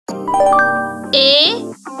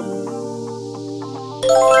A.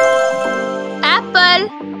 Apple.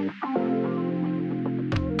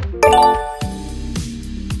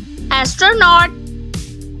 Astronaut.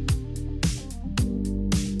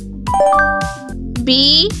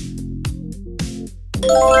 B.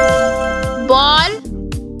 Ball.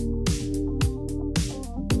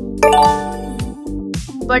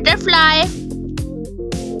 Butterfly.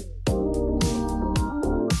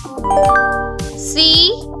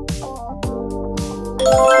 C.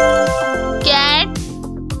 Cat.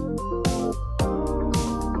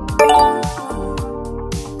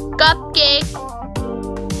 Cupcake.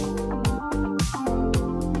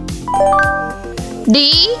 D.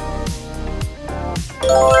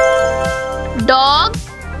 Dog.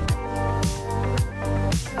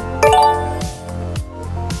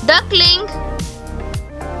 Duckling.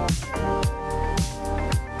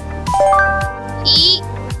 E.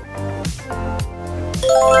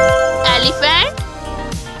 Elephant.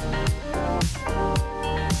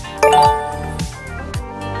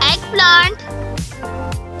 Eggplant.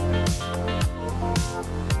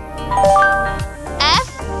 F.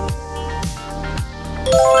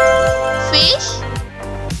 Fish.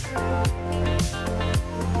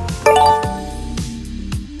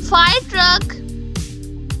 Fire truck.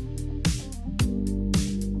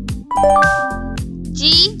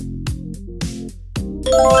 G.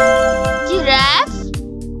 Giraffe.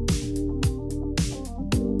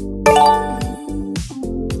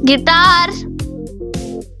 Guitar.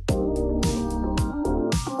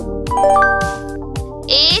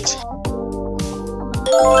 H.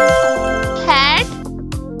 Hat.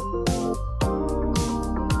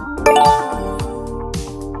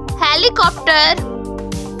 Helicopter.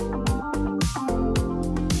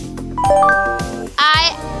 I.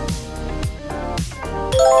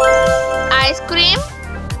 Ice cream.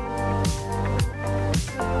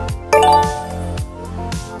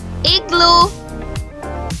 Igloo.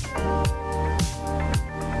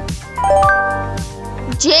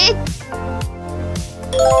 J.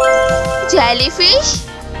 Jellyfish.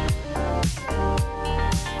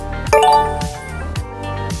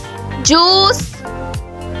 Juice.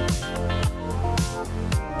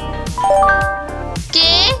 K.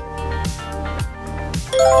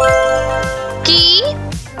 Key.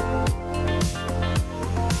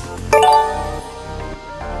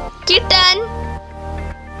 Kitten.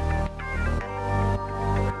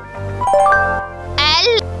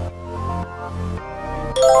 L.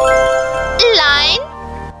 Line.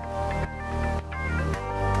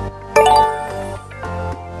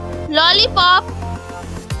 Lollipop.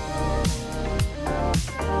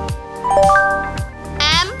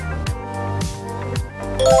 M.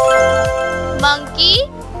 Monkey.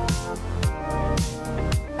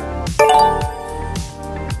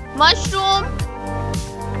 Mushroom.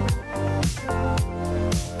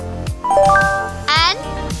 N.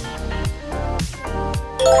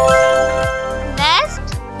 Nest.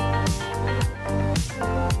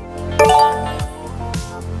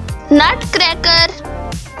 Nutcracker.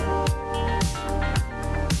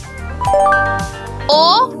 O.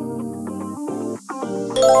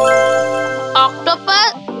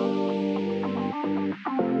 Octopus.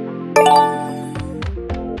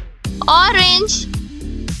 Orange.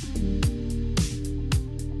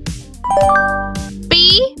 P.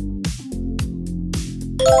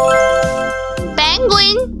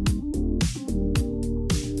 Penguin.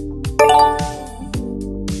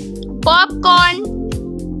 Popcorn.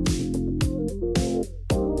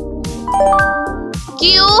 Q.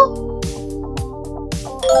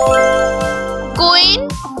 Queen.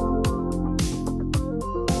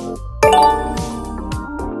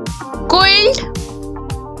 Quilt.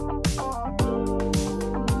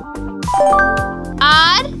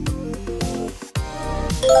 R.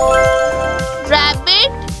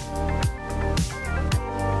 Rabbit.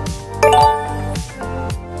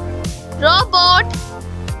 Robot.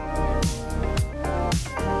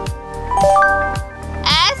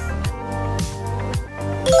 S.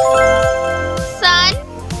 Sun.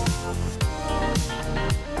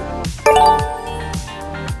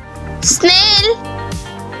 Snail.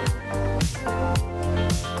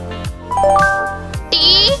 T.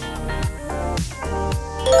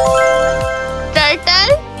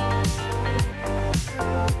 Turtle.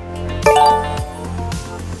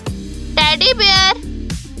 Teddy bear.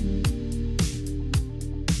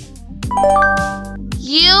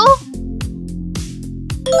 U.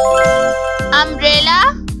 Umbrella.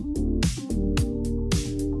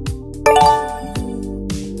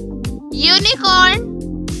 Unicorn.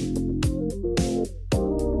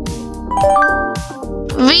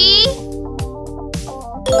 V.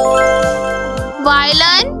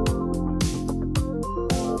 Violin.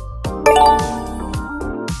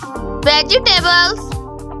 Vegetables.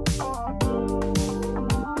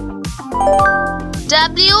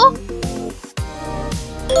 W.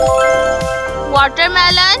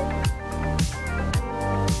 Watermelon.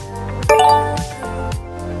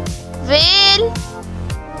 Whale.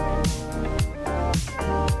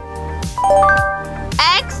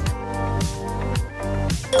 X.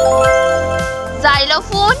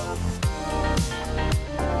 Xylophone.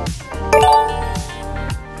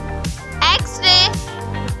 X-ray.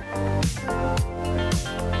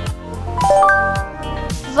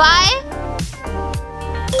 Y.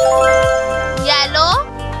 Yellow.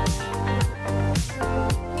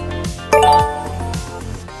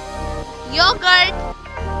 Yogurt.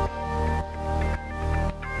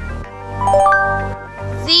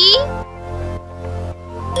 Z.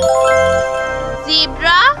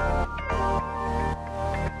 Zebra.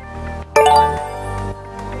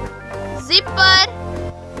 Zipper.